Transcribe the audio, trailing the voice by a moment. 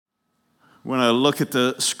We're going to look at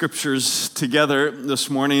the scriptures together this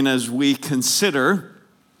morning as we consider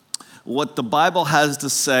what the Bible has to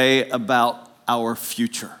say about our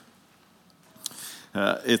future.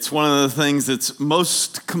 It's one of the things that's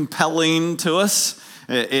most compelling to us.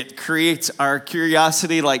 It creates our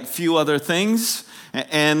curiosity like few other things.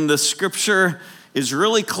 And the scripture is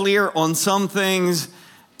really clear on some things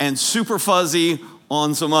and super fuzzy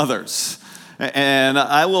on some others. And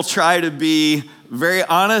I will try to be very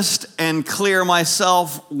honest and clear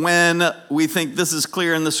myself when we think this is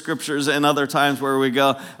clear in the scriptures, and other times where we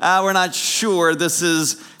go, we're not sure this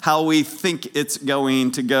is how we think it's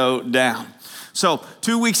going to go down. So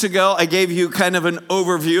 2 weeks ago, I gave you kind of an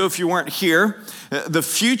overview, if you weren't here. The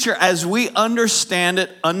future, as we understand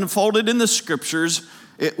it, unfolded in the scriptures,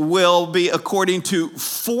 it will be according to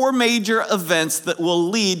four major events that will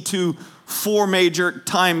lead to four major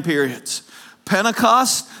time periods.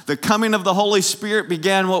 Pentecost, the coming of the Holy Spirit,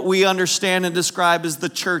 began what we understand and describe as the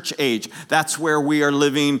church age. That's where we are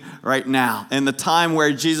living right now. In the time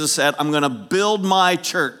where Jesus said, I'm going to build my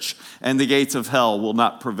church, and the gates of hell will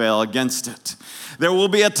not prevail against it. There will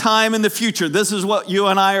be a time in the future, this is what you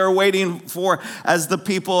and I are waiting for as the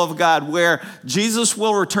people of God, where Jesus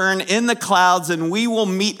will return in the clouds and we will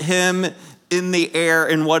meet him in the air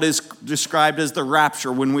in what is described as the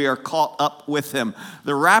rapture, when we are caught up with him.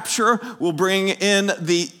 The rapture will bring in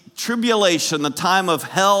the tribulation, the time of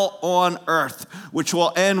hell on earth, which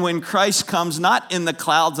will end when Christ comes not in the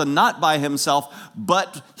clouds and not by himself,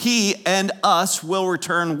 but he and us will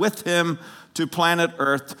return with him to planet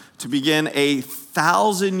earth to begin a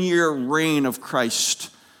 1,000-year reign of Christ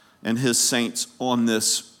and his saints on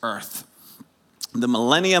this earth. The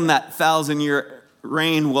millennium, that 1,000-year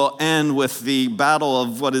reign, will end with the battle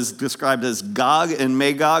of what is described as Gog and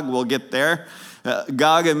Magog. We'll get there.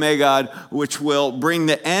 Gog and Magog, which will bring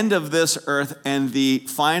the end of this earth and the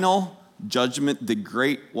final judgment, the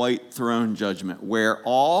great white throne judgment, where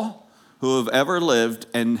all who have ever lived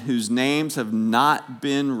and whose names have not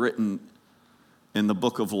been written in the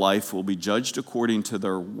book of life will be judged according to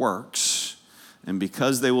their works. And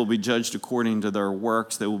because they will be judged according to their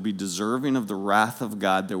works, they will be deserving of the wrath of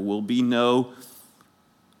God. There will be no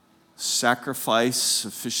sacrifice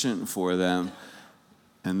sufficient for them,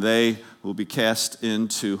 and they will be cast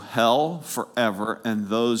into hell forever. And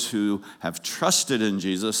those who have trusted in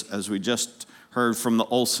Jesus, as we just heard from the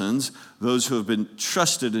Olsons, those who have been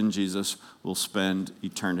trusted in Jesus will spend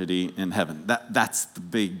eternity in heaven. That's the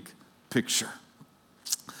big picture.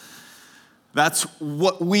 That's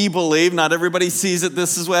what we believe. Not everybody sees it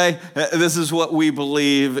this way. This is what we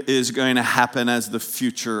believe is going to happen as the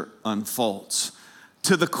future unfolds.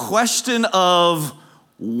 To the question of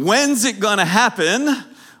when's it going to happen,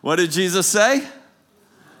 what did Jesus say?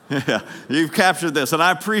 Yeah, you've captured this, and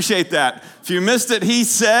I appreciate that. If you missed it, he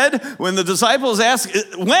said, when the disciples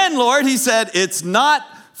asked, when, Lord? He said, it's not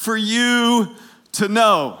for you to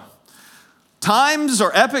know. Times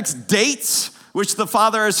or epochs, dates, which the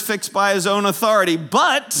Father has fixed by his own authority.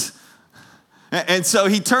 But, and so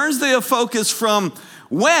he turns the focus from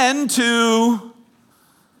when to,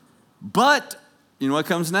 but, you know what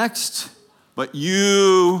comes next? But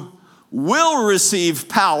you will receive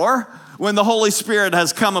power when the Holy Spirit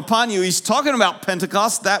has come upon you. He's talking about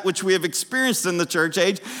Pentecost, that which we have experienced in the church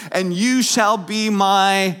age. And you shall be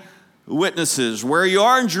my witnesses, where you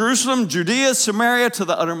are in Jerusalem, Judea, Samaria, to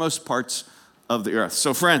the uttermost parts of the earth.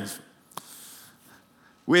 So friends,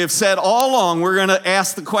 we have said all along we're going to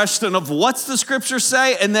ask the question of what's the scripture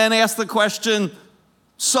say, and then ask the question,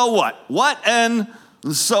 so what? What and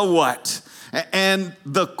so what? And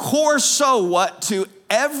the core so what to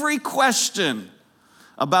every question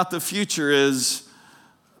about the future is,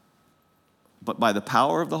 but by the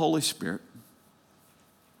power of the Holy Spirit.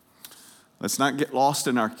 Let's not get lost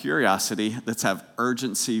in our curiosity. Let's have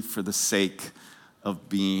urgency for the sake of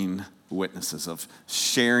being witnesses, of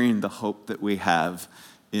sharing the hope that we have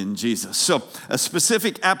in Jesus. So a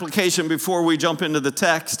specific application before we jump into the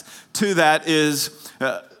text to that is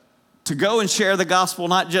to go and share the gospel,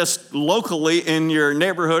 not just locally in your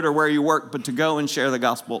neighborhood or where you work, but to go and share the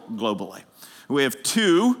gospel globally. We have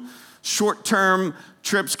 2 short-term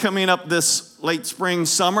trips coming up this late spring,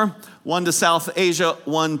 summer. One to South Asia,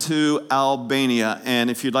 one to Albania. And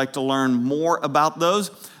if you'd like to learn more about those,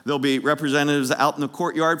 there'll be representatives out in the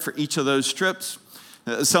courtyard for each of those trips.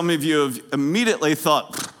 Some of you have immediately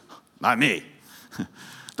thought, not me.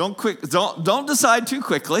 Don't decide too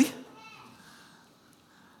quickly.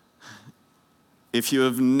 If you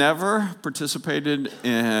have never participated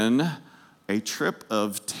in a trip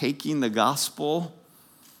of taking the gospel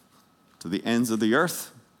to the ends of the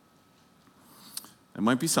earth, it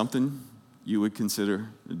might be something you would consider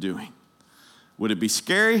doing. Would it be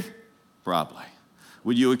scary? Probably.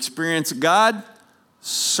 Would you experience God?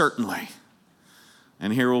 Certainly.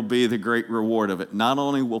 And here will be the great reward of it. Not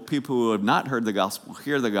only will people who have not heard the gospel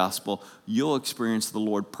hear the gospel, you'll experience the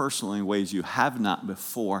Lord personally in ways you have not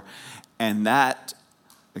before. And that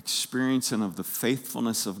experiencing of the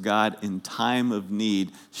faithfulness of God in time of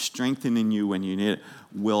need, strengthening you when you need it,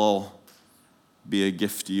 will be a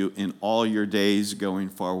gift to you in all your days going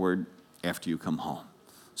forward after you come home.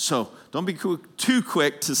 So don't be too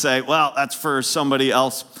quick to say, well, that's for somebody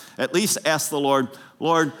else. At least ask the Lord,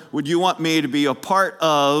 Lord, would you want me to be a part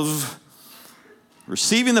of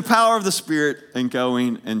receiving the power of the Spirit and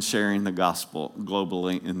going and sharing the gospel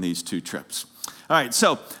globally in these 2 trips? All right,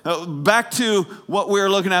 so back to what we were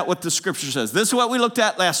looking at, what the scripture says. This is what we looked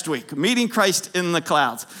at last week, meeting Christ in the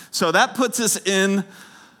clouds. So that puts us in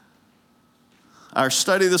our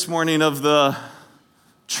study this morning of the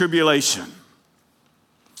tribulation.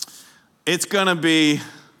 It's going to be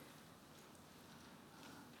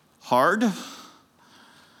hard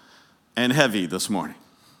and heavy this morning,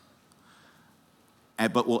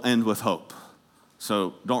 but we'll end with hope.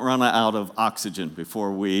 So don't run out of oxygen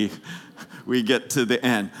before we get to the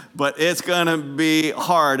end. But it's going to be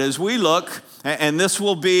hard as we look, and this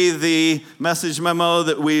will be the message memo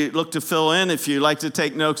that we look to fill in if you like to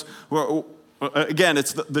take notes. Again,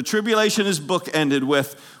 it's the tribulation is bookended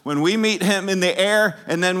with when we meet him in the air,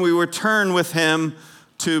 and then we return with him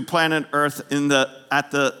to planet Earth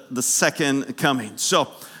at the second coming.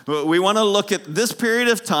 So we want to look at this period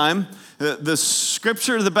of time. The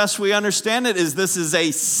scripture, the best we understand it, is this is a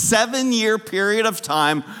 7-year period of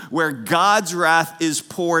time where God's wrath is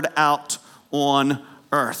poured out on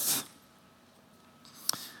earth.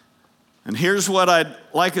 And here's what I'd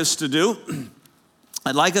like us to do.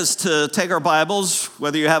 I'd like us to take our Bibles,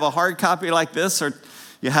 whether you have a hard copy like this or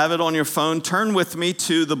you have it on your phone, turn with me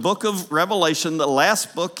to the book of Revelation, the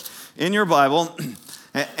last book in your Bible,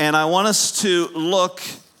 and I want us to look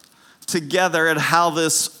together at how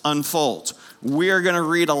this unfolds. We are going to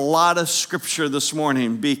read a lot of scripture this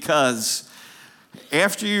morning because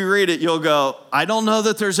after you read it, you'll go, I don't know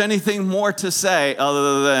that there's anything more to say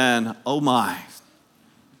other than, oh my.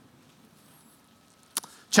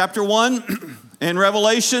 Chapter 1 in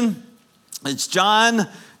Revelation, it's John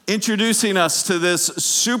introducing us to this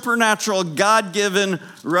supernatural, God-given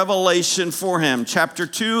revelation for him. Chapter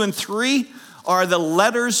 2 and 3 are the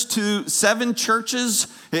letters to 7 churches.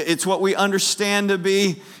 It's what we understand to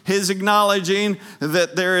be his acknowledging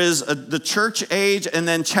that there is the church age. And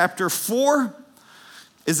then chapter 4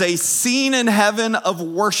 is a scene in heaven of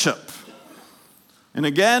worship. And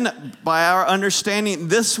again, by our understanding,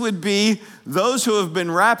 this would be those who have been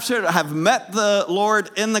raptured, have met the Lord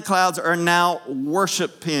in the clouds, are now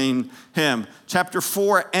worshiping him. Chapter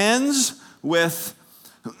 4 ends with,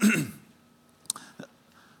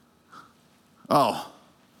 oh,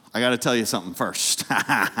 I got to tell you something first.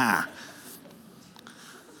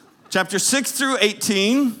 Chapter 6 through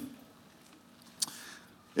 18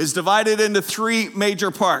 is divided into 3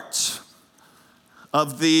 major parts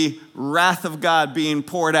of the wrath of God being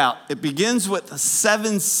poured out. It begins with the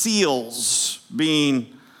 7 seals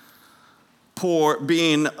being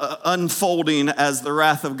unfolding as the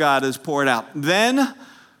wrath of God is poured out. Then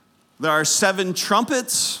there are 7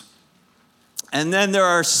 trumpets, and then there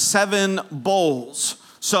are 7 bowls.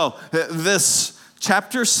 So this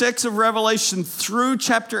chapter 6 of Revelation through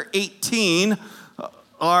chapter 18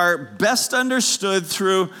 are best understood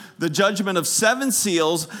through the judgment of 7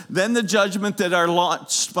 seals, then the judgment that are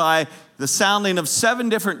launched by the sounding of 7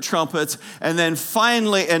 different trumpets, and then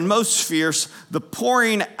finally, and most fierce, the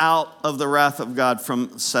pouring out of the wrath of God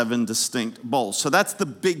from 7 distinct bowls. So that's the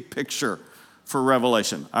big picture for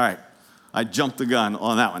Revelation. All right, I jumped the gun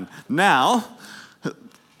on that one. Now,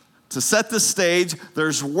 to set the stage,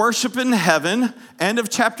 there's worship in heaven. End of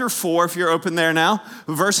chapter 4, if you're open there now.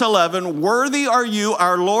 Verse 11, worthy are you,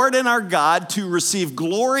 our Lord and our God, to receive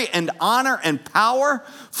glory and honor and power,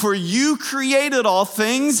 for you created all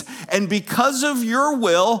things, and because of your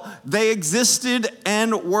will, they existed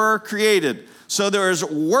and were created. So there is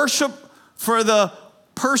worship for the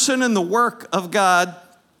person and the work of God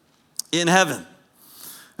in heaven.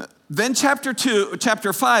 Then chapter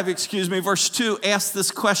 5, verse 2 asks this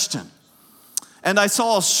question. And I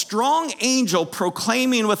saw a strong angel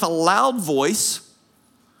proclaiming with a loud voice,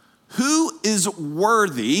 who is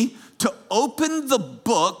worthy to open the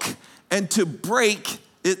book and to break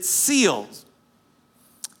its seals?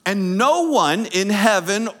 And no one in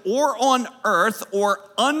heaven or on earth or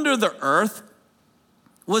under the earth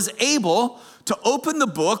was able to open the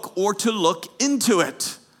book or to look into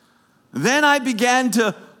it. Then I began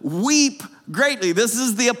to weep greatly. This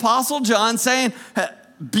is the Apostle John saying,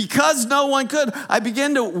 because no one could, I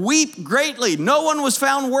began to weep greatly. No one was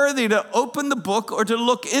found worthy to open the book or to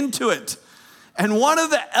look into it. And one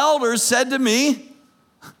of the elders said to me,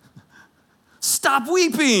 stop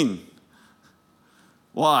weeping.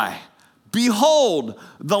 Why? Behold,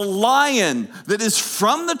 the Lion that is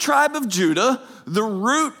from the tribe of Judah, the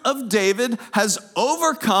Root of David, has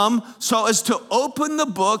overcome so as to open the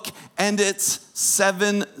book and its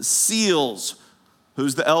 7 seals.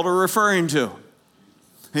 Who's the elder referring to?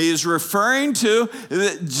 He is referring to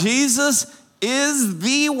that Jesus is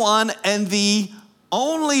the one and the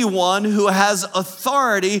only one who has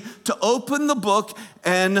authority to open the book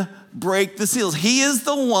and break the seals. He is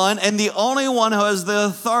the one and the only one who has the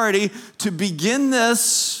authority to begin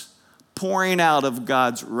this pouring out of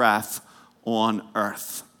God's wrath on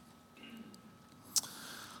earth.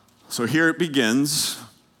 So here it begins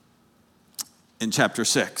in chapter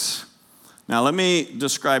 6. Now let me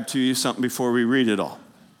describe to you something before we read it all.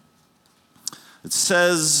 It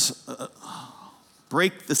says,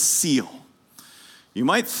 break the seal. You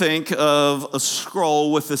might think of a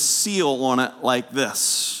scroll with a seal on it like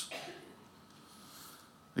this.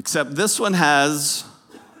 Except this one has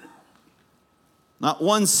not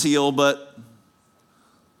one seal, but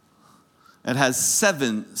it has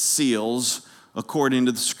 7 seals according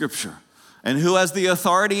to the scripture. And who has the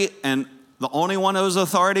authority? And the only one who has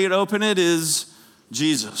authority to open it is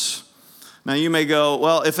Jesus. Now you may go,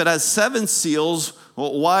 well, if it has 7 seals,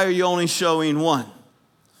 well, why are you only showing one?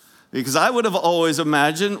 Because I would have always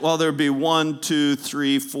imagined, well, there'd be 1, 2,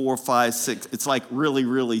 3, 4, 5, 6. It's like really,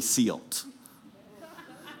 really sealed.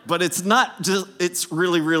 But it's not just, it's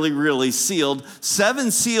really, really, really sealed. 7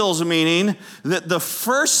 seals meaning that the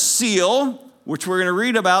first seal, which we're going to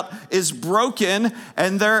read about, is broken,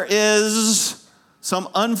 and there is some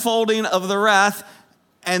unfolding of the wrath.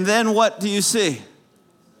 And then what do you see?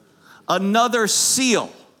 Another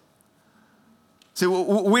seal. See,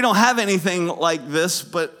 we don't have anything like this,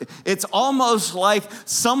 but it's almost like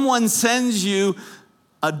someone sends you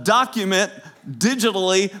a document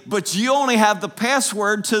digitally, but you only have the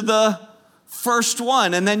password to the first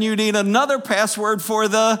one, and then you need another password for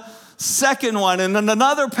the second one, and then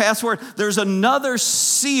another password. There's another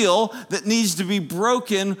seal that needs to be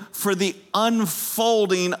broken for the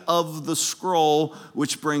unfolding of the scroll,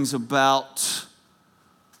 which brings about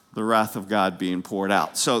the wrath of God being poured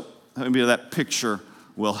out. So maybe that picture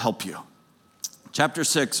will help you. Chapter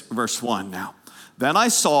 6, verse 1 now. Then I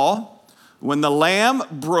saw when the Lamb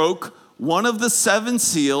broke one of the 7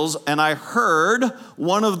 seals, and I heard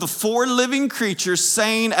one of the 4 living creatures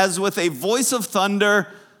saying as with a voice of thunder,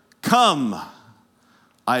 "Come."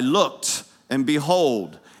 I looked, and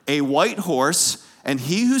behold, a white horse, and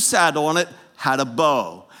he who sat on it had a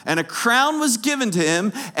bow. And a crown was given to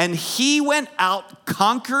him, and he went out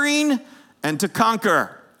conquering and to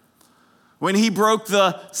conquer. When he broke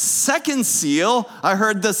the 2nd seal, I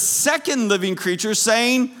heard the 2nd living creature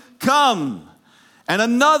saying, "Come." And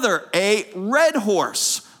another, a red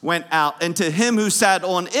horse, went out, and to him who sat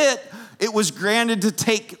on it, it was granted to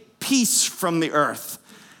take peace from the earth,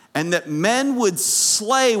 and that men would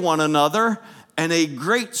slay one another, and a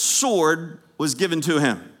great sword was given to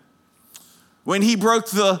him. When he broke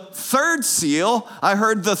the 3rd seal, I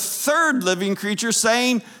heard the 3rd living creature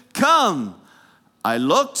saying, "Come." I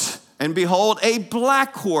looked, and behold, a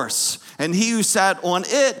black horse, and he who sat on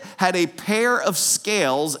it had a pair of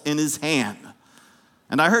scales in his hand.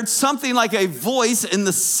 And I heard something like a voice in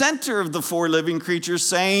the center of the 4 living creatures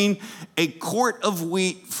saying, "A quart of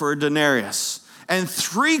wheat for a denarius, and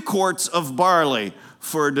 3 quarts of barley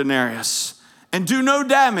for a denarius. And do not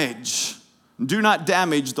damage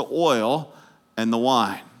the oil and the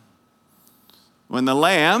wine." When the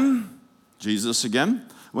Lamb, Jesus again,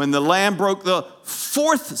 when the Lamb broke the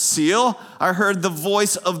 4th seal, I heard the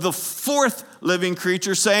voice of the 4th living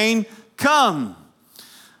creature saying, "Come."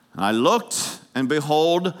 And I looked, and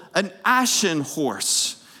behold, an ashen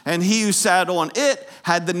horse, and he who sat on it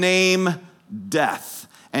had the name Death,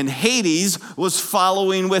 and Hades was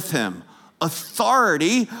following with him.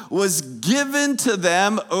 Authority was given to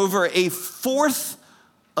them over a fourth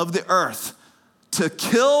of the earth, to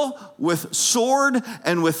kill with sword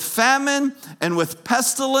and with famine and with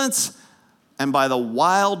pestilence and by the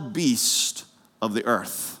wild beast of the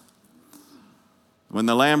earth. When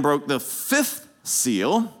the Lamb broke the 5th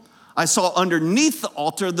seal, I saw underneath the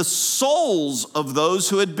altar the souls of those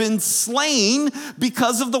who had been slain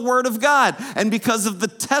because of the word of God and because of the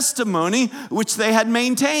testimony which they had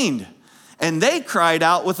maintained. And they cried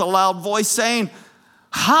out with a loud voice saying,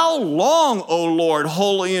 How long, O Lord,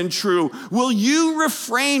 holy and true, will you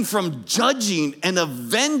refrain from judging and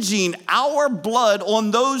avenging our blood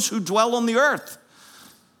on those who dwell on the earth?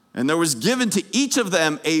 And there was given to each of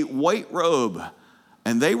them a white robe,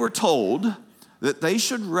 and they were told that they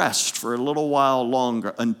should rest for a little while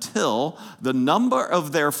longer until the number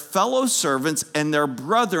of their fellow servants and their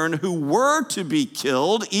brethren who were to be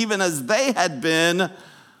killed, even as they had been,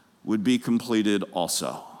 would be completed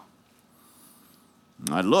also.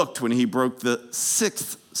 I looked when he broke the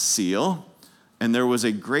sixth seal, and there was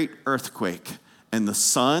a great earthquake, and the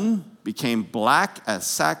sun became black as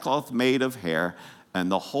sackcloth made of hair, and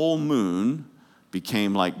the whole moon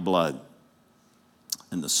became like blood.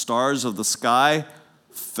 And the stars of the sky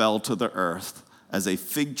fell to the earth, as a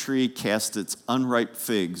fig tree casts its unripe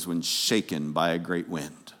figs when shaken by a great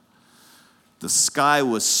wind. The sky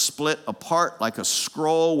was split apart like a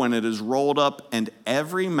scroll when it is rolled up, and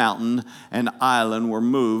every mountain and island were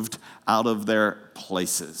moved out of their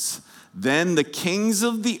places. Then the kings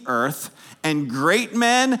of the earth and great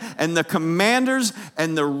men and the commanders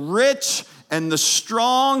and the rich and the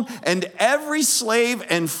strong and every slave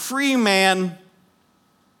and free man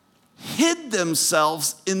hid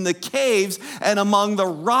themselves in the caves and among the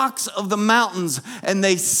rocks of the mountains. And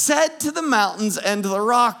they said to the mountains and to the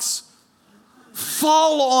rocks,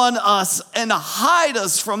 fall on us and hide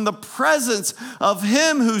us from the presence of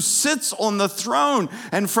him who sits on the throne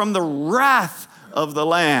and from the wrath of the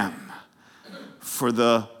Lamb. For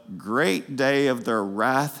the great day of their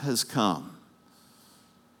wrath has come,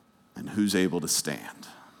 and who's able to stand?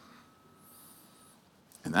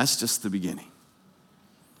 And that's just the beginning.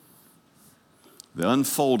 The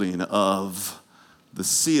unfolding of the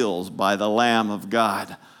seals by the Lamb of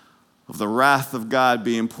God, of the wrath of God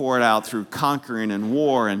being poured out through conquering and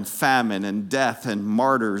war and famine and death and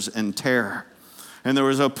martyrs and terror. And there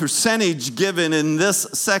was a percentage given in this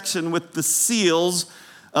section with the seals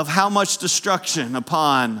of how much destruction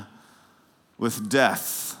upon with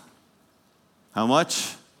death. How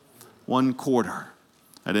much? 1/4.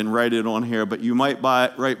 I didn't write it on here, but you might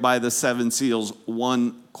write by the 7 seals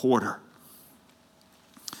 1/4.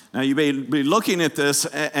 Now you may be looking at this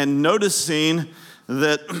and noticing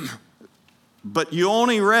that but you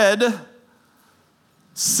only read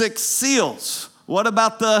 6 seals. What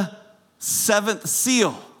about the 7th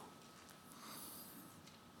seal?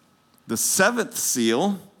 The 7th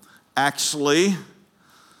seal actually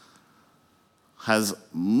has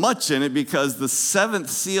much in it because the 7th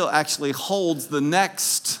seal actually holds the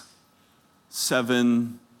next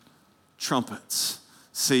 7 trumpets.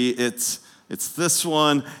 See, it's this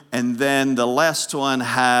one, and then the last one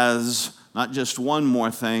has not just one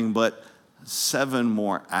more thing, but 7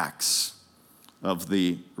 more acts of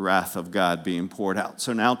the wrath of God being poured out.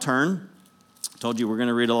 So now turn. I told you we're going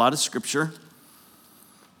to read a lot of scripture.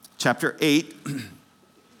 Chapter 8,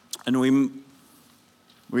 and we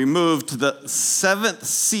move to the 7th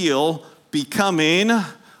seal becoming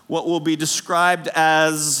what will be described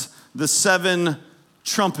as the 7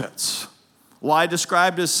 trumpets. Why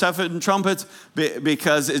described as 7 trumpets?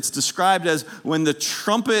 Because it's described as when the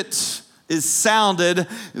trumpet is sounded,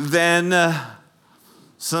 then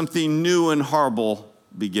something new and horrible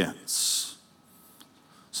begins.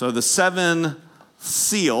 So the 7th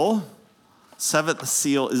seal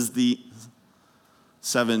is the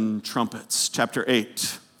 7 trumpets. Chapter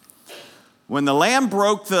 8. When the Lamb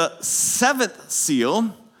broke the 7th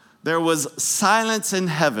seal, there was silence in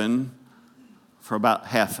heaven for about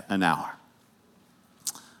half an hour.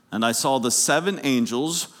 And I saw the 7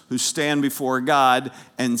 angels who stand before God,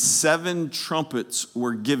 and 7 trumpets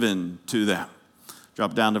were given to them.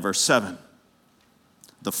 Drop down to verse 7.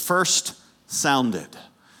 The first sounded,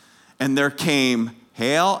 and there came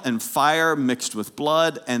hail and fire mixed with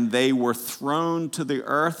blood, and they were thrown to the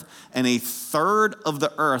earth, and 1/3 of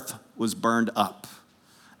the earth was burned up,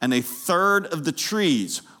 and 1/3 of the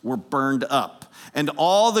trees were burned up, and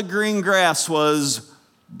all the green grass was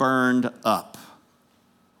burned up.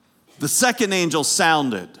 The second angel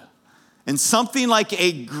sounded, and something like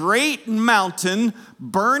a great mountain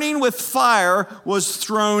burning with fire was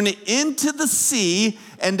thrown into the sea,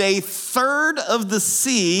 and 1/3 of the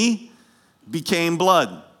sea became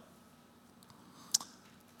blood.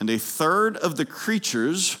 And 1/3 of the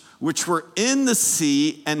creatures which were in the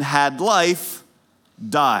sea and had life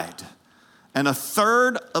died, and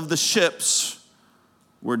 1/3 of the ships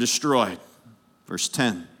were destroyed. Verse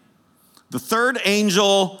 10. The third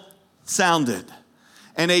angel sounded,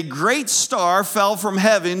 and a great star fell from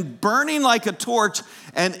heaven, burning like a torch,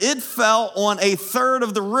 and it fell on 1/3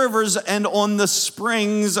 of the rivers and on the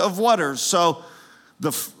springs of waters. So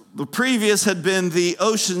The previous had been the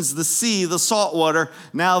oceans, the sea, the salt water.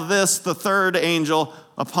 Now this, the third angel,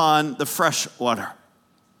 upon the fresh water.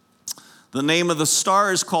 The name of the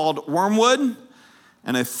star is called Wormwood,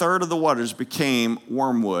 and a third of the waters became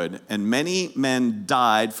wormwood, and many men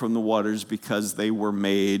died from the waters because they were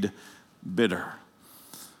made bitter.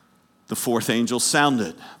 The fourth angel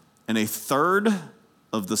sounded, and a third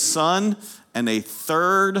of the sun, and a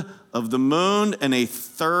third of the moon, and a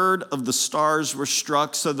third of the stars were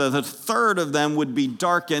struck, so that a third of them would be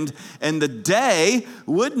darkened, and the day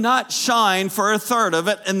would not shine for a third of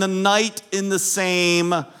it, and the night in the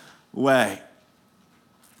same way.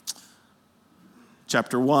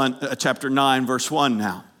 Chapter 9, verse 1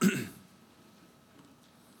 now.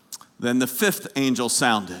 Then the fifth angel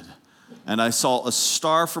sounded, and I saw a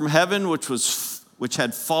star from heaven which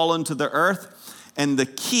had fallen to the earth, and the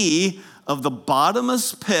key of the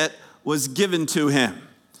bottomless pit was given to him.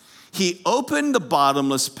 He opened the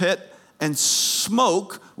bottomless pit, and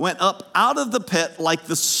smoke went up out of the pit like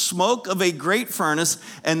the smoke of a great furnace,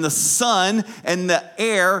 and the sun and the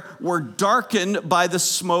air were darkened by the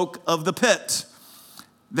smoke of the pit.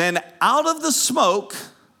 Then out of the smoke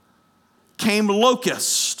came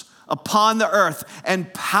locusts upon the earth,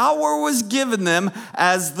 and power was given them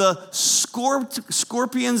as the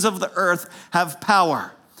scorpions of the earth have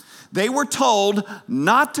power. They were told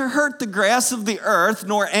not to hurt the grass of the earth,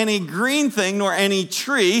 nor any green thing, nor any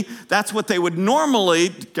tree. That's what they would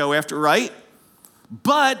normally go after, right?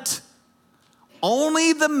 But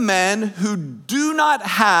only the men who do not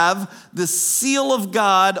have the seal of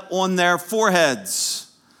God on their foreheads.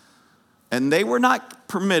 And they were not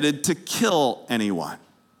permitted to kill anyone,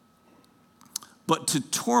 but to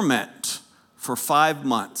torment for 5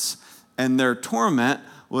 months. And their torment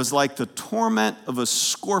was like the torment of a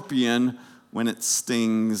scorpion when it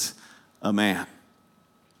stings a man.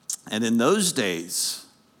 And in those days,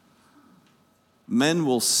 men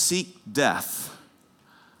will seek death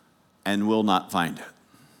and will not find it.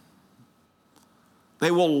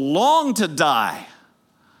 They will long to die,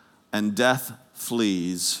 and death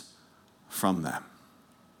flees from them.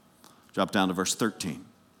 Drop down to verse 13.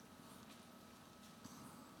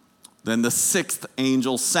 Then the sixth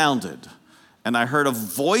angel sounded, and I heard a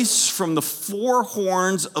voice from the four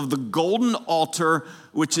horns of the golden altar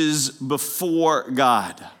which is before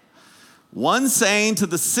God. One saying to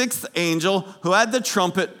the sixth angel who had the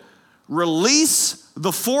trumpet, "Release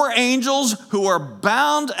the four angels who are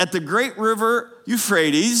bound at the great river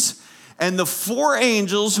Euphrates." And the four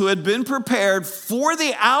angels who had been prepared for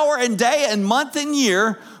the hour and day and month and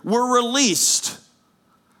year were released,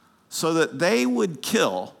 so that they would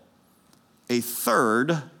kill a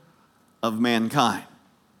third of mankind.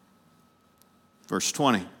 Verse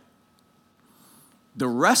 20. The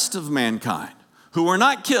rest of mankind, who were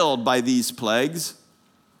not killed by these plagues,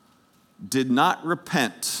 did not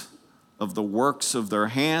repent of the works of their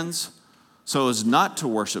hands, so as not to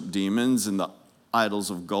worship demons and the idols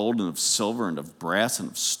of gold and of silver and of brass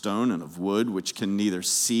and of stone and of wood, which can neither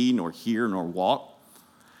see nor hear nor walk.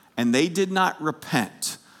 And they did not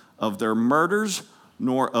repent of their murders,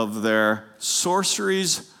 nor of their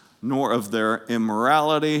sorceries, nor of their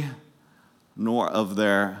immorality, nor of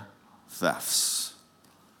their thefts.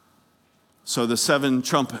 So the seven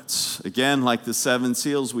trumpets, again, like the seven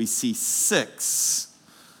seals, we see seven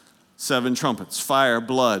trumpets: fire,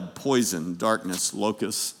 blood, poison, darkness,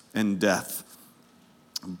 locusts, and death.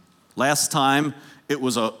 Last time it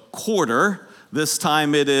was a quarter. This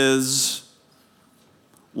time it is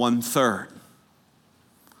 1/3.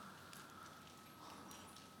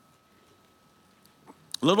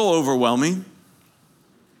 A little overwhelming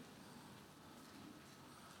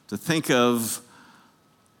to think of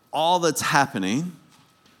all that's happening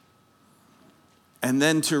and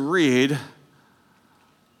then to read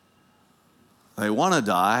they want to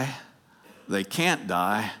die, they can't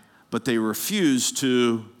die, but they refuse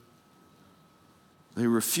to.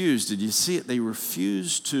 Did you see it? They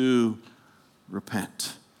refuse to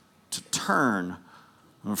repent, to turn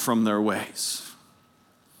from their ways.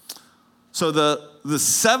 So the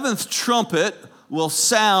seventh trumpet will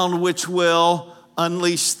sound, which will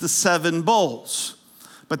unleash the seven bowls.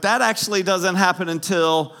 But that actually doesn't happen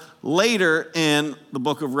until later in the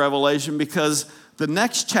book of Revelation, because the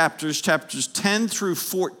next chapters 10 through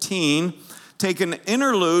 14, take an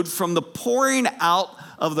interlude from the pouring out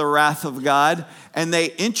of the wrath of God, and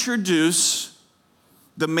they introduce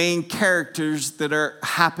the main characters that are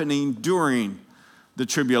happening during the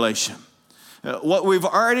tribulation. What we've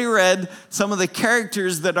already read, some of the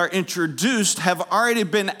characters that are introduced have already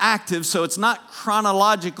been active, so it's not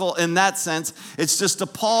chronological in that sense. It's just a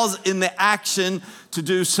pause in the action to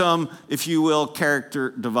do some, if you will,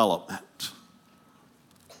 character development.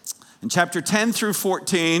 In chapter 10 through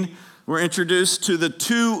 14, we're introduced to the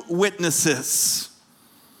two witnesses.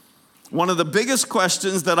 One of the biggest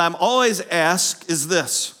questions that I'm always asked is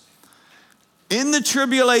this: in the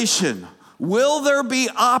tribulation, will there be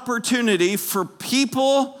opportunity for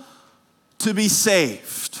people to be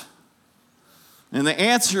saved? And the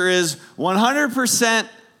answer is 100%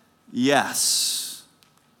 yes.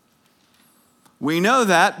 We know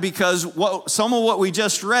that because some of what we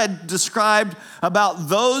just read described about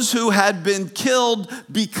those who had been killed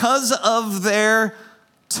because of their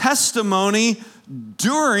testimony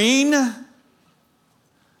during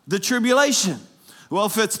the tribulation. Well,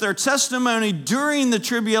 if it's their testimony during the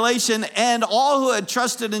tribulation and all who had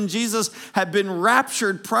trusted in Jesus had been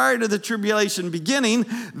raptured prior to the tribulation beginning,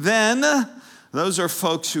 then those are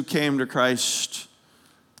folks who came to Christ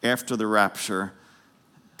after the rapture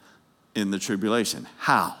in the tribulation.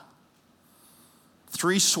 How?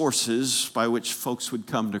 3 sources by which folks would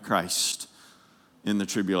come to Christ in the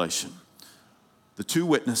tribulation. The two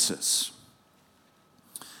witnesses.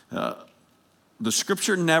 The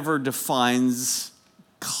scripture never defines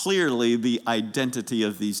clearly the identity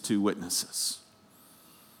of these two witnesses.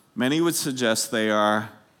 Many would suggest they are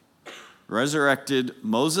resurrected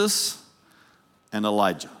Moses and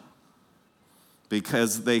Elijah,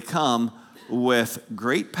 because they come with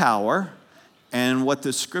great power and what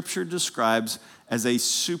the scripture describes as a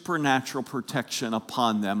supernatural protection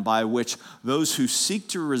upon them, by which those who seek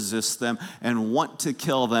to resist them and want to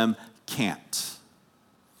kill them can't.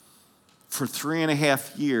 For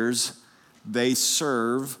 3.5 years, they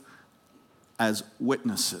serve as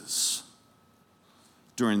witnesses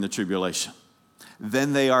during the tribulation.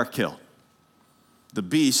 Then they are killed. The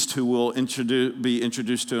beast, who will be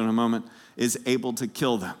introduced to in a moment, is able to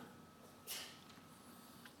kill them.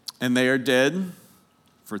 And they are dead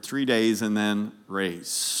for 3 days and then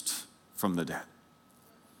raised from the dead.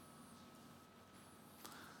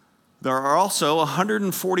 There are also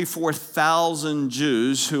 144,000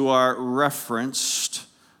 Jews who are referenced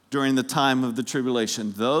during the time of the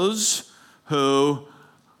tribulation. Those who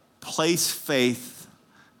place faith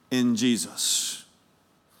in Jesus.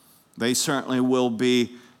 They certainly will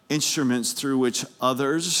be instruments through which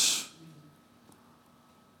others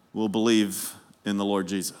will believe in the Lord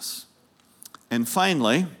Jesus. And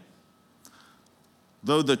finally,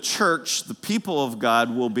 though the church, the people of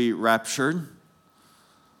God, will be raptured,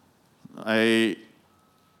 I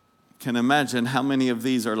can imagine how many of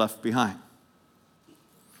these are left behind.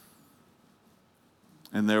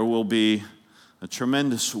 And there will be a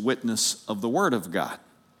tremendous witness of the Word of God.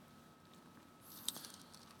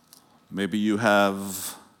 Maybe you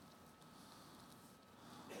have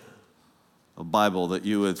a Bible that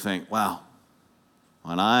you would think, wow,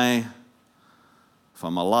 if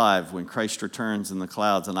I'm alive, when Christ returns in the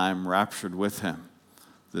clouds and I'm raptured with him,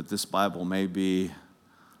 that this Bible may be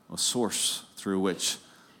a source through which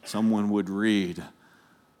someone would read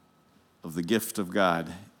of the gift of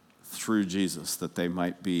God through Jesus, that they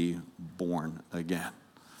might be born again.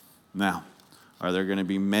 Now, are there going to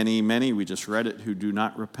be many, we just read it, who do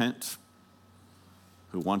not repent,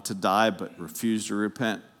 who want to die but refuse to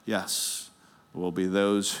repent? Yes. There will be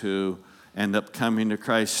those who end up coming to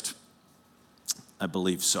Christ. I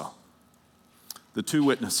believe so. The two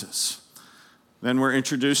witnesses. Then we're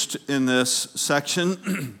introduced in this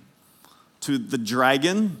section to the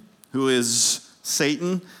dragon, who is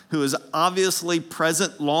Satan, who is obviously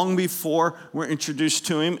present long before we're introduced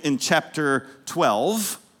to him in chapter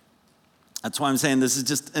 12. That's why I'm saying this is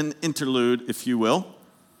just an interlude, if you will.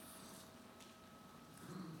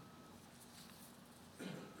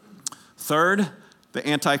 Third, the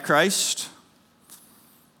Antichrist.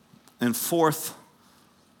 And fourth,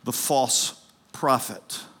 the false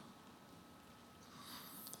prophet.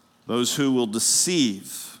 Those who will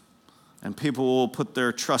deceive, and people will put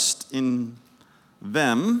their trust in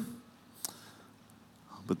them,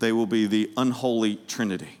 but they will be the unholy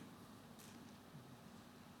trinity.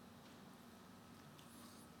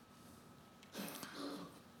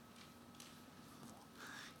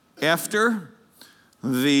 After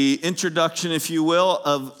the introduction, if you will,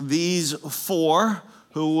 of these four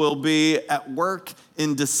who will be at work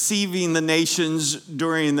in deceiving the nations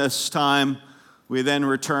during this time, we then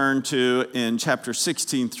return to, in chapter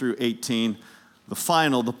 16 through 18,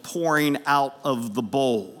 the pouring out of the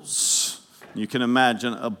bowls. You can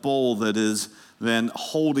imagine a bowl that is then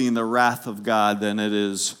holding the wrath of God, then it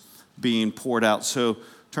is being poured out. So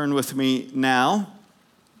Turn with me now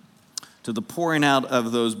to the pouring out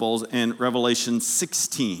of those bowls in Revelation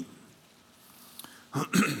 16.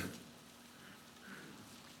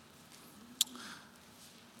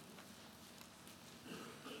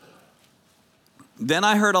 Then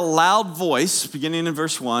I heard a loud voice, beginning in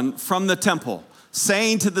verse 1, from the temple,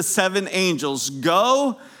 saying to the 7 angels,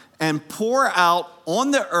 "Go and pour out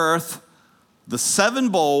on the earth the 7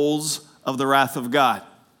 bowls of the wrath of God."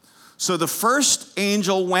 So the first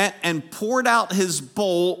angel went and poured out his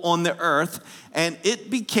bowl on the earth, and it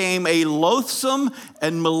became a loathsome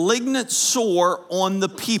and malignant sore on the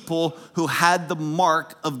people who had the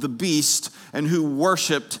mark of the beast and who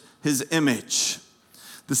worshiped his image.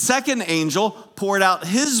 The second angel poured out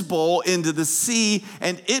his bowl into the sea,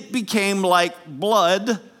 and it became blood-like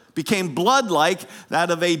that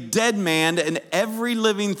of a dead man, and every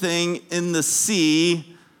living thing in the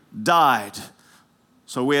sea died.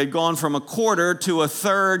 So we had gone from a quarter to a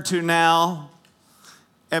third to now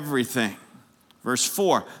everything. Verse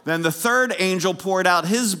 4, then the third angel poured out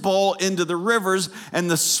his bowl into the rivers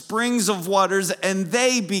and the springs of waters, and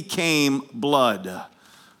they became blood.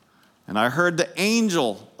 And I heard the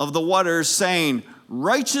angel of the waters saying,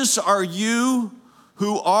 "Righteous are you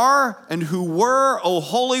who are and who were, O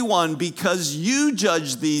Holy One, because you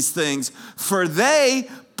judge these things. For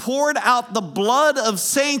they poured out the blood of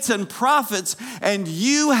saints and prophets, and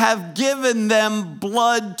you have given them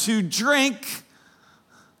blood to drink.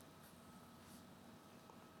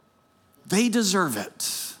 They deserve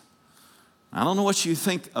it." I don't know what you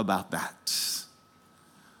think about that.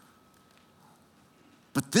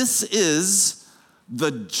 But this is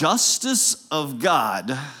the justice of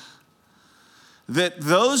God, that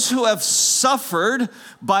those who have suffered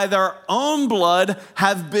by their own blood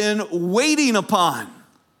have been waiting upon.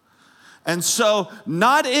 And so,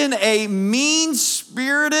 not in a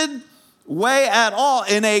mean-spirited way at all,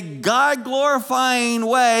 in a God-glorifying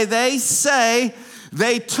way, they say,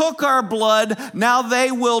 they took our blood, now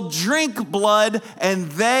they will drink blood,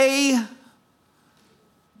 and they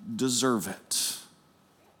deserve it.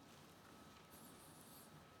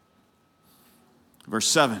 Verse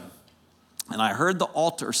 7, and I heard the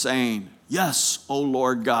altar saying, "Yes, O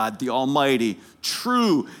Lord God, the Almighty,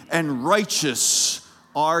 true and righteous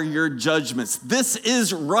are your judgments." This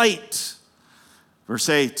is right. Verse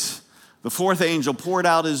 8, the fourth angel poured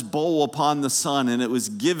out his bowl upon the sun, and it was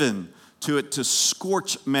given to it to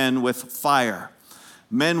scorch men with fire.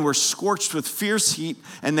 Men were scorched with fierce heat,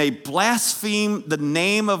 and they blasphemed the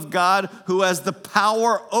name of God who has the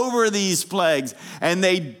power over these plagues, and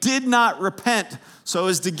they did not repent so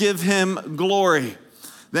as to give him glory.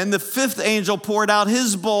 Then the fifth angel poured out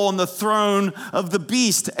his bowl on the throne of the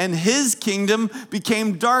beast, and his kingdom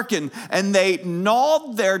became darkened, and they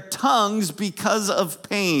gnawed their tongues because of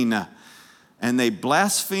pain. And they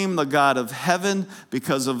blasphemed the God of heaven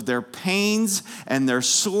because of their pains and their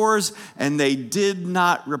sores, and they did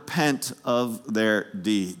not repent of their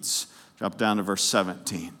deeds. Drop down to verse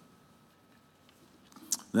 17.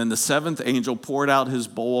 Then the seventh angel poured out his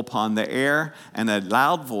bowl upon the air, and a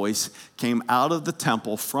loud voice came out of the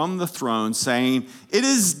temple from the throne, saying, "It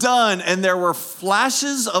is done." And there were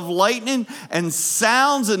flashes of lightning and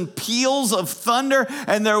sounds and peals of thunder,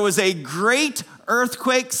 and there was a great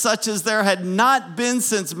earthquake such as there had not been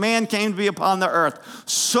since man came to be upon the earth.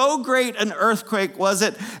 So great an earthquake was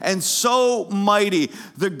it, and so mighty.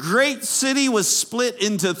 The great city was split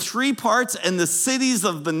into 3 parts, and the cities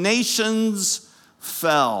of the nations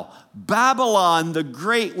fell. Babylon the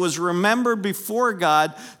Great was remembered before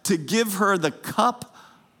God to give her the cup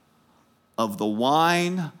of the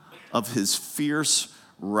wine of his fierce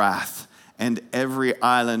wrath. And every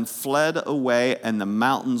island fled away, and the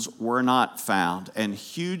mountains were not found. And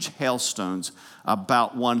huge hailstones,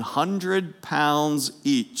 about 100 pounds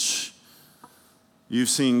each. You've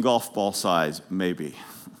seen golf ball size, maybe.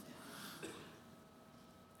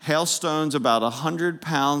 Hailstones about 100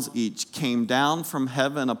 pounds each came down from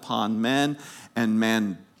heaven upon men, and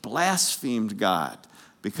men blasphemed God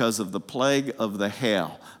because of the plague of the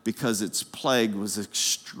hail, because its plague was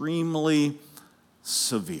extremely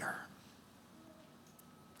severe.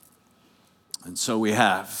 And so we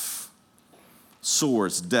have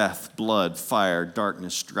sores, death, blood, fire,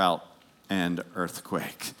 darkness, drought, and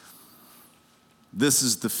earthquake. This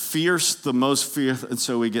is the most fierce, and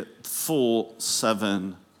so we get full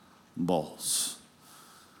 7 bowls.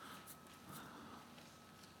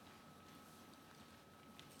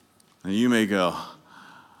 And you may go,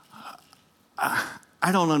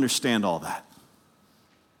 I don't understand all that.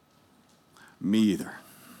 Me either.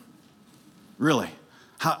 Really.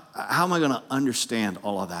 How am I going to understand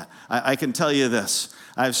all of that? I can tell you this.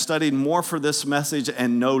 I've studied more for this message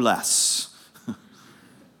and no less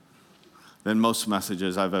than most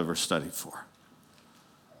messages I've ever studied for.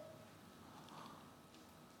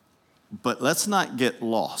 But let's not get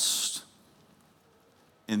lost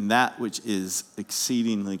in that which is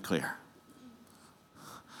exceedingly clear.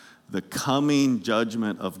 The coming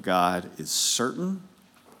judgment of God is certain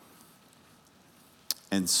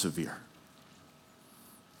and severe.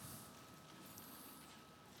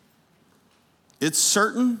 It's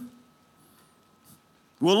certain.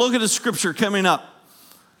 We'll look at a scripture coming up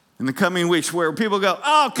in the coming weeks where people go,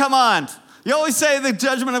 oh, come on. You always say the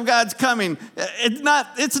judgment of God's coming.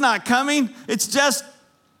 It's not coming. It's just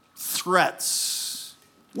threats.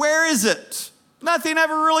 Where is it? Nothing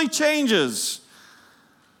ever really changes.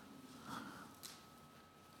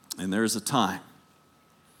 And there's a time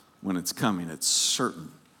when it's coming. It's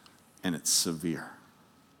certain and it's severe.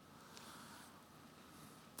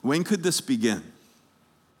 When could this begin?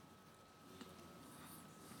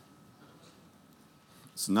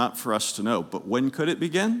 It's not for us to know, but when could it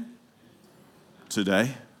begin?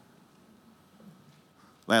 Today.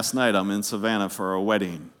 Last night I'm in Savannah for a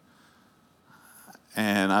wedding,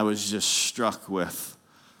 and I was just struck with,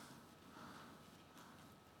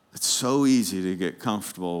 it's so easy to get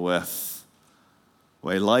comfortable with the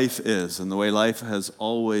way life is and the way life has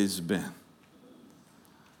always been.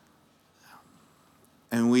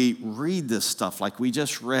 And we read this stuff like we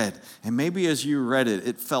just read. And maybe as you read it,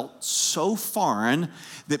 it felt so foreign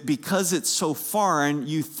that because it's so foreign,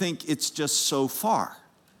 you think it's just so far.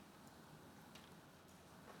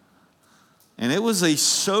 And it was a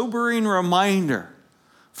sobering reminder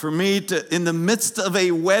for me to, in the midst of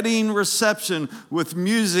a wedding reception with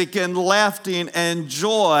music and laughing and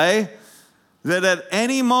joy, that at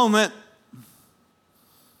any moment,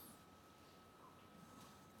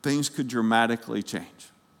 things could dramatically change.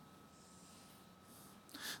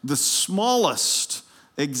 The smallest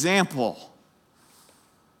example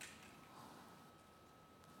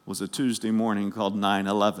was a Tuesday morning called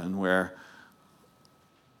 9/11, where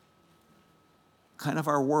kind of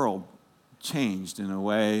our world changed in a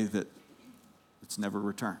way that it's never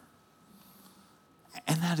returned.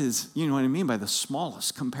 And that is, you know what I mean by the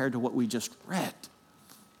smallest compared to what we just read.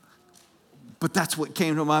 But that's what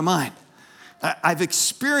came to my mind. I've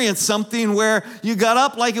experienced something where you got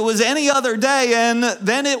up like it was any other day, and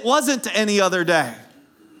then it wasn't any other day.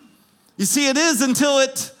 You see, it is until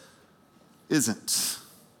it isn't.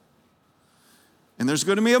 And there's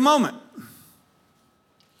going to be a moment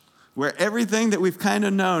where everything that we've kind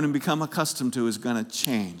of known and become accustomed to is going to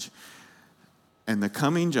change. And the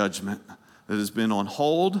coming judgment that has been on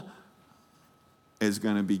hold is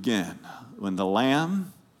going to begin when the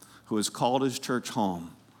Lamb who has called his church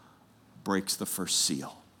home breaks the first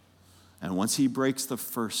seal. And once he breaks the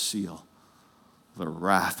first seal, the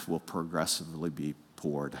wrath will progressively be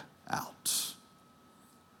poured out.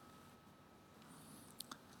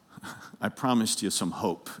 I promised you some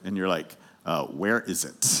hope, and you're like, where is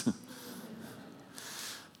it?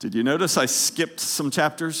 Did you notice I skipped some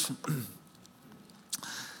chapters?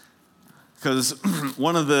 Because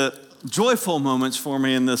one of the joyful moments for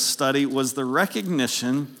me in this study was the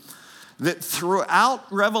recognition that throughout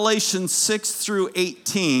Revelation 6 through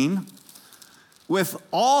 18, with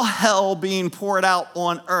all hell being poured out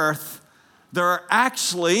on earth, there are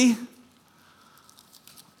actually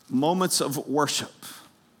moments of worship.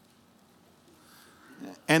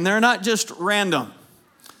 And they're not just random.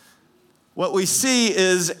 What we see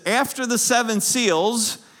is after the 7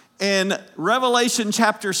 seals, in Revelation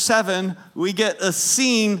chapter 7, we get a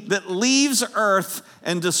scene that leaves earth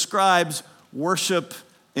and describes worship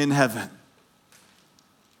in heaven.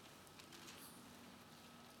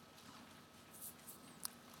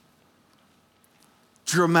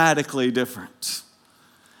 Dramatically different.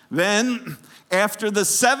 Then, after the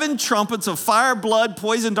 7 trumpets of fire, blood,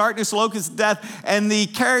 poison, darkness, locust, death, and the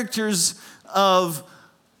characters of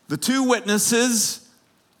the 2 witnesses,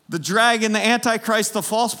 the dragon, the Antichrist, the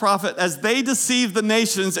false prophet, as they deceive the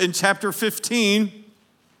nations in chapter 15,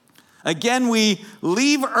 again, we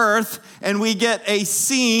leave earth and we get a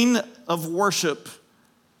scene of worship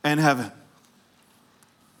in heaven.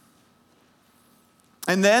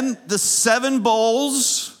 And then the 7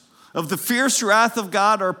 bowls of the fierce wrath of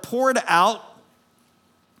God are poured out.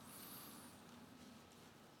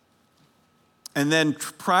 And then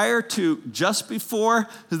just before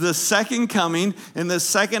the second coming, in the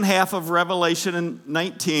second half of Revelation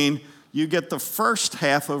 19, you get the first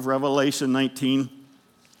half of Revelation 19,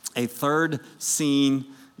 a third scene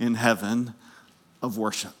in heaven of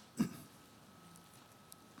worship.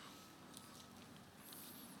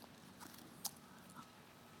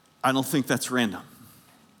 I don't think that's random.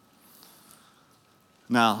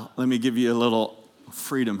 Now, let me give you a little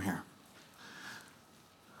freedom here.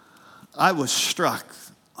 I was struck.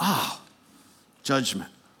 Judgment,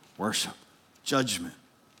 worship, judgment,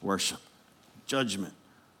 worship, judgment,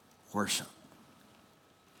 worship.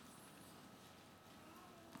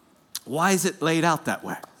 Why is it laid out that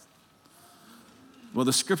way? Well,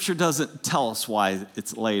 the scripture doesn't tell us why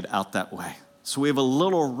it's laid out that way. So we have a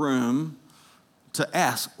little room to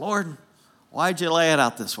ask, Lord, why'd you lay it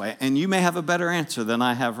out this way? And you may have a better answer than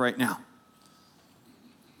I have right now.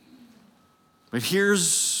 But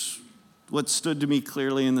here's what stood to me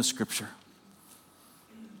clearly in the scripture.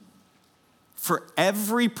 For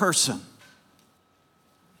every person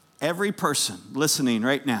listening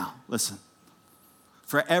right now, listen.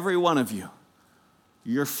 For every one of you,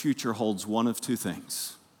 your future holds one of two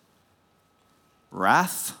things: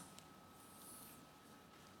 wrath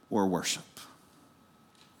or worship.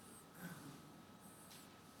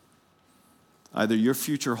 Either your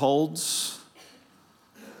future holds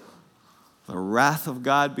the wrath of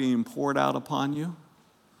God being poured out upon you,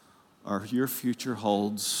 or your future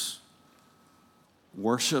holds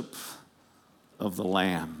worship of the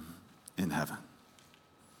Lamb in heaven.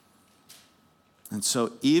 And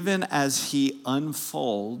so even as he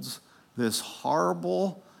unfolds this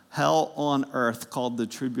horrible hell on earth called the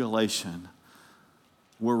tribulation,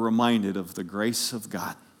 we're reminded of the grace of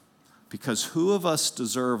God. Because who of us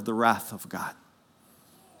deserve the wrath of God?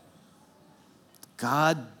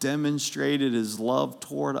 God demonstrated his love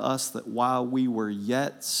toward us that while we were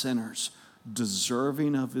yet sinners,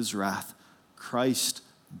 deserving of his wrath, Christ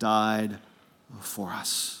died for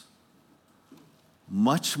us.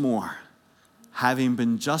 Much more, having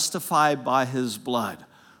been justified by his blood,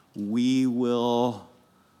 we will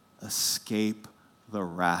escape the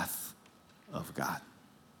wrath of God.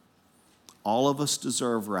 All of us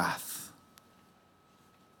deserve wrath,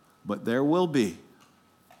 but there will be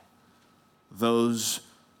those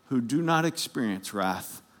who do not experience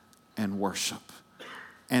wrath and worship.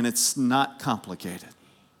 And it's not complicated.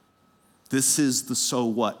 This is the so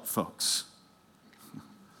what, folks.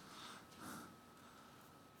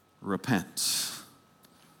 Repent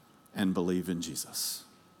and believe in Jesus.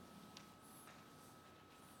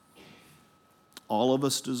 All of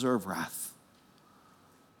us deserve wrath.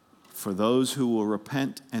 For those who will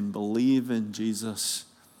repent and believe in Jesus,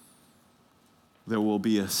 there will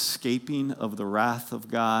be escaping of the wrath of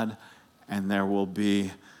God, and there will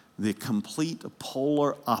be the complete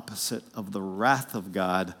polar opposite of the wrath of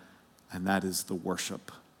God, and that is the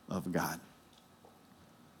worship of God.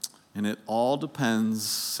 And it all depends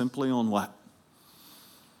simply on what?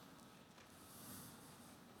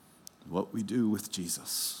 What we do with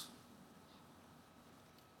Jesus.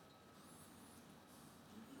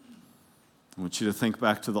 I want you to think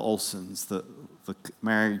back to the Olsons, the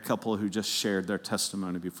married couple who just shared their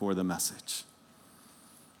testimony before the message.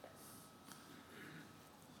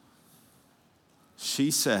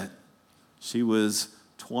 She said she was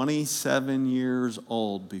 27 years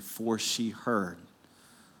old before she heard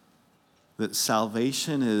that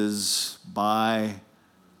salvation is by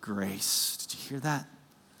grace. Did you hear that?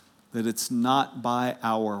 That it's not by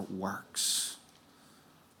our works.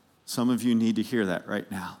 Some of you need to hear that right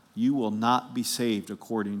now. You will not be saved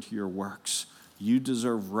according to your works. You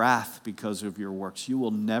deserve wrath because of your works. You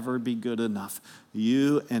will never be good enough.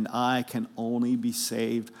 You and I can only be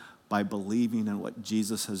saved by believing in what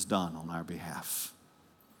Jesus has done on our behalf.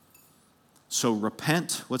 So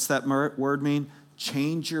repent, what's that word mean?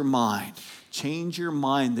 Change your mind. Change your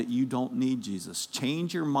mind that you don't need Jesus.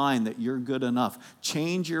 Change your mind that you're good enough.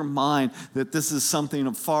 Change your mind that this is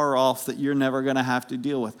something far off that you're never going to have to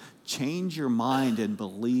deal with. Change your mind and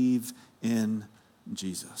believe in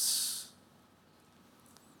Jesus.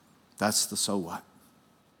 That's the so what.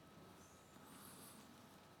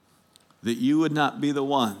 That you would not be the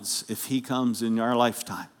ones, if he comes in your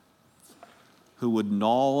lifetime, who would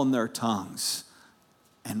gnaw on their tongues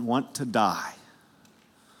and want to die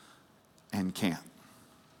and can't.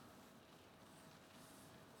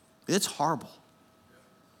 It's horrible.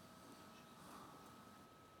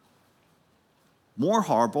 More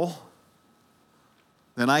horrible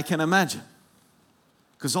than I can imagine.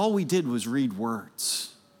 Because all we did was read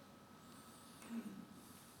words.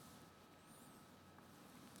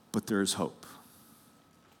 But there is hope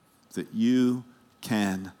that you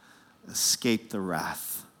can escape the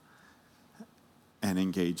wrath and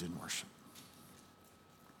engage in worship.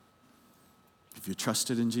 Have you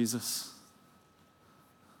trusted in Jesus?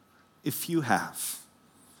 If you have,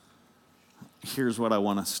 here's what I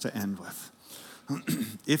want us to end with.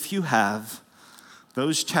 If you have,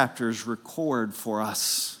 those chapters record for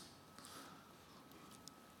us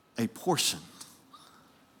a portion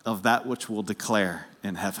of that which we'll declare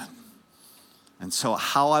in heaven. And so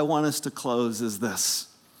how I want us to close is this,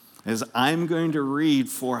 is I'm going to read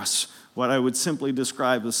for us what I would simply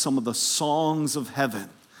describe as some of the songs of heaven.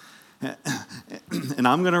 And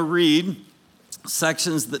I'm going to read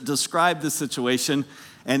sections that describe the situation.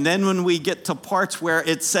 And then when we get to parts where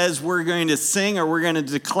it says we're going to sing or we're going to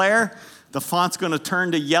declare, the font's going to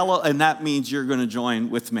turn to yellow, and that means you're going to join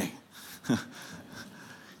with me.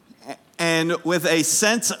 And with a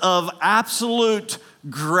sense of absolute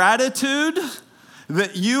gratitude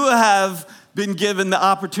that you have been given the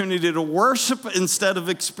opportunity to worship instead of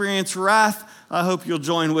experience wrath, I hope you'll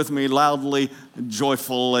join with me loudly,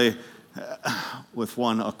 joyfully, with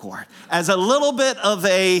one accord. As a little bit of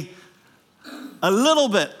a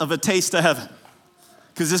taste of heaven,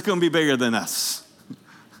 because it's going to be bigger than us.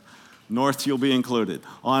 North, you'll be included.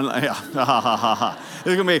 It's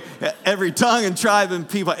going to be every tongue and tribe and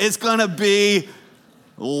people. It's going to be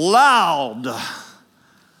loud.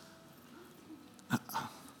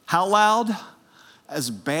 How loud?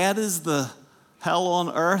 As bad as the hell on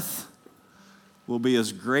earth will be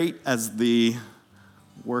as great as the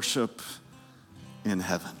worship in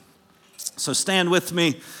heaven. So stand with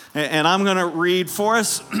me, and I'm going to read for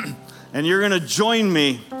us, and you're going to join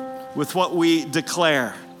me with what we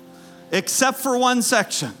declare, except for one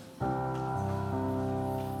section.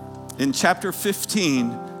 In chapter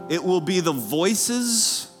 15, it will be the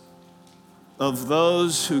voices of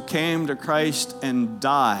those who came to Christ and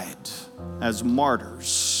died as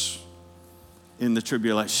martyrs in the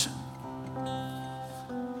tribulation.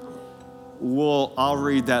 I'll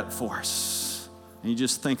read that for us. And you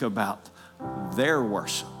just think about their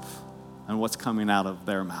worship and what's coming out of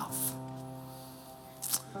their mouth.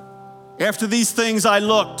 After these things I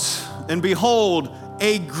looked, and behold,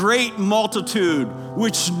 a great multitude,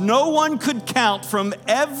 which no one could count, from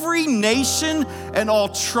every nation and all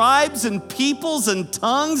tribes and peoples and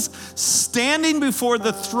tongues, standing before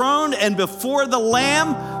the throne and before the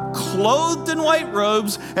Lamb, clothed in white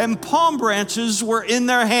robes, and palm branches were in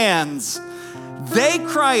their hands. They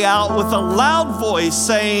cry out with a loud voice,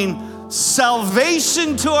 saying,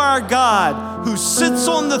 "Salvation to our God, who sits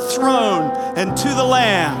on the throne, and to the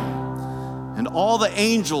Lamb." And all the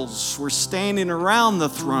angels were standing around the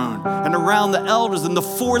throne and around the elders and the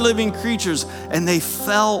four living creatures, and they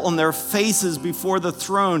fell on their faces before the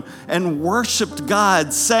throne and worshiped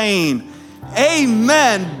God, saying,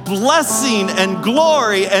 "Amen, blessing and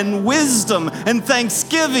glory and wisdom and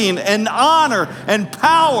thanksgiving and honor and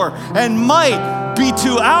power and might be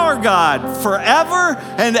to our God forever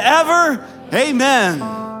and ever. Amen."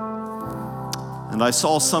 And I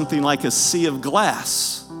saw something like a sea of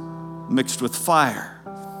glass mixed with fire,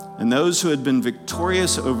 and those who had been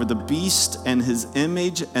victorious over the beast and his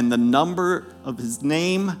image and the number of his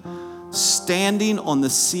name, standing on the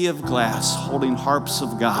sea of glass, holding harps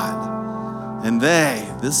of God. And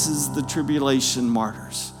this is the tribulation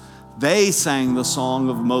martyrs, they sang the song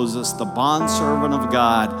of Moses, the bondservant of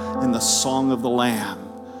God, and the song of the Lamb.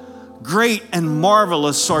 Great and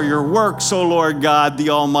marvelous are your works, O Lord God, the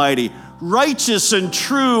Almighty. Righteous and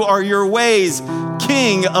true are your ways,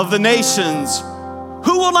 King of the nations.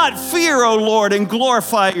 Who will not fear, O Lord, and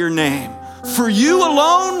glorify your name? For you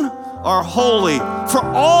alone are holy. For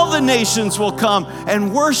all the nations will come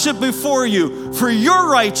and worship before you, for your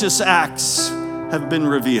righteous acts have been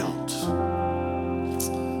revealed.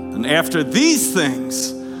 And after these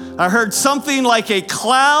things, I heard something like a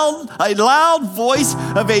loud voice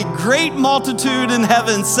of a great multitude in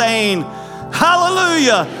heaven saying,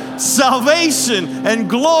 "Hallelujah! Salvation and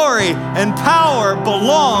glory and power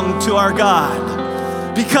belong to our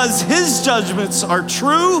God, because his judgments are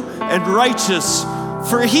true and righteous.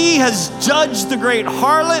 For he has judged the great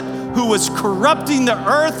harlot who was corrupting the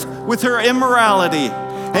earth with her immorality,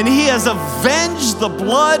 and he has avenged the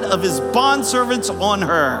blood of his bondservants on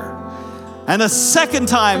her." And a second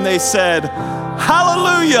time they said,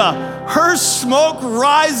 "Hallelujah! Her smoke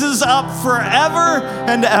rises up forever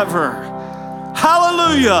and ever.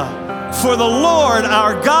 Hallelujah! For the Lord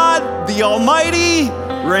our God, the Almighty,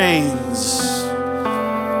 reigns."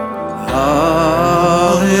 Hallelujah.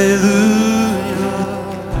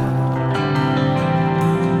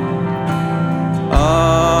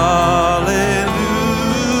 Hallelujah.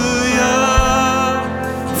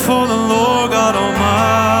 For the Lord God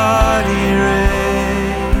Almighty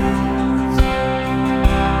reigns.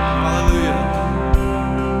 Hallelujah.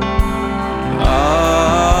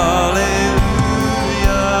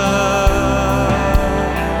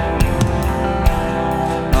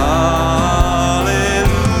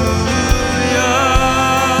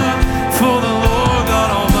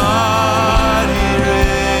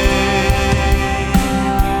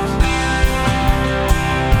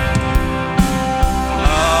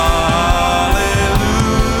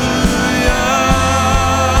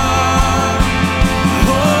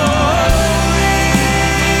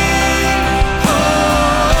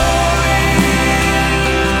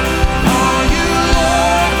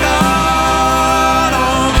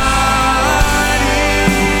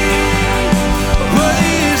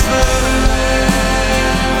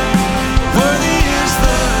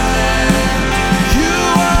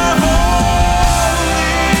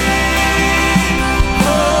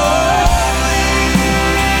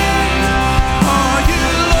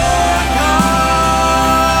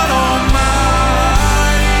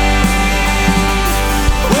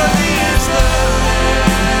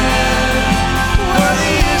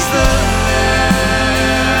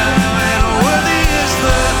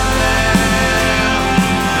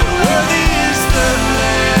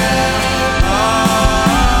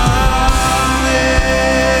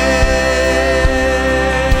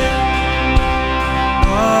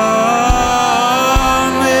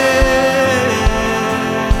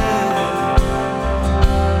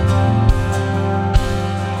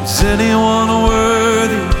 Is anyone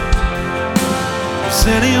worthy? Is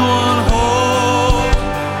anyone whole?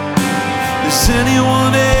 Is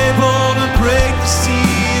anyone able to break the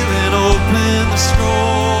seal and open the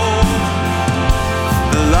scroll?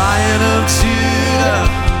 The Lion of Judah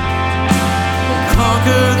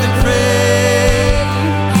conquered the grave.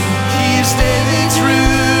 He is David's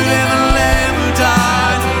root and the Lamb who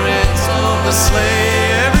died to ransom the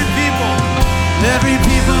slave. Every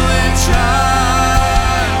people and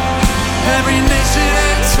tribe, every nation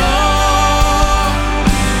and tongue.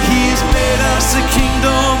 He's made us a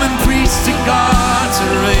kingdom and priests to God to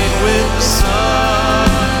reign with the Son.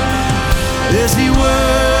 Is he worthy?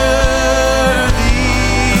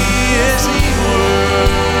 Is he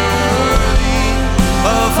worthy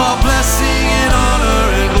of all blessing and honor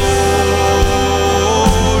and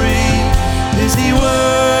glory? Is he worthy?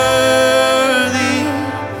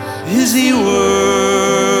 Is he worthy?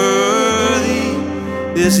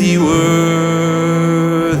 Is he worthy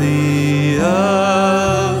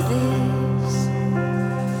of this?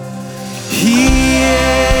 He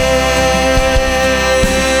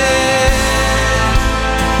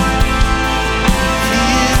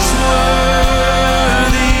is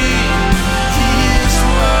worthy. He is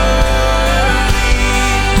worthy.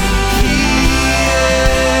 He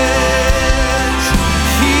is.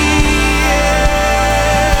 He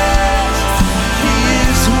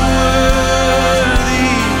is worthy.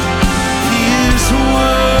 He is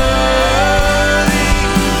worthy.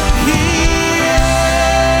 He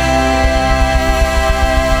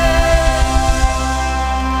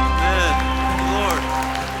Amen. Lord.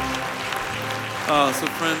 Oh, so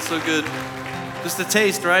friends, so good. Just a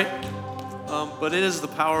taste, right? But it is the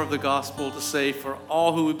power of the gospel to say for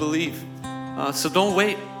all who would believe. So don't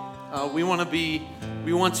wait. We want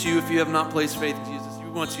you, if you have not placed faith in Jesus, we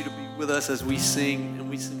want you to be with us as we sing, and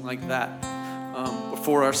we sing like that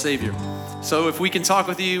before our Savior. So if we can talk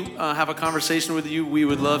with you, have a conversation with you, we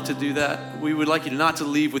would love to do that. We would like you not to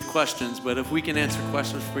leave with questions, but if we can answer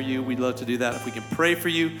questions for you, we'd love to do that. If we can pray for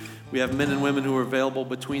you, we have men and women who are available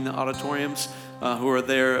between the auditoriums who are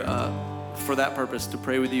there for that purpose, to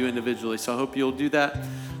pray with you individually. So I hope you'll do that,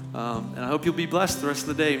 and I hope you'll be blessed the rest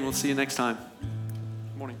of the day, and we'll see you next time.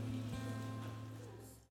 Good morning.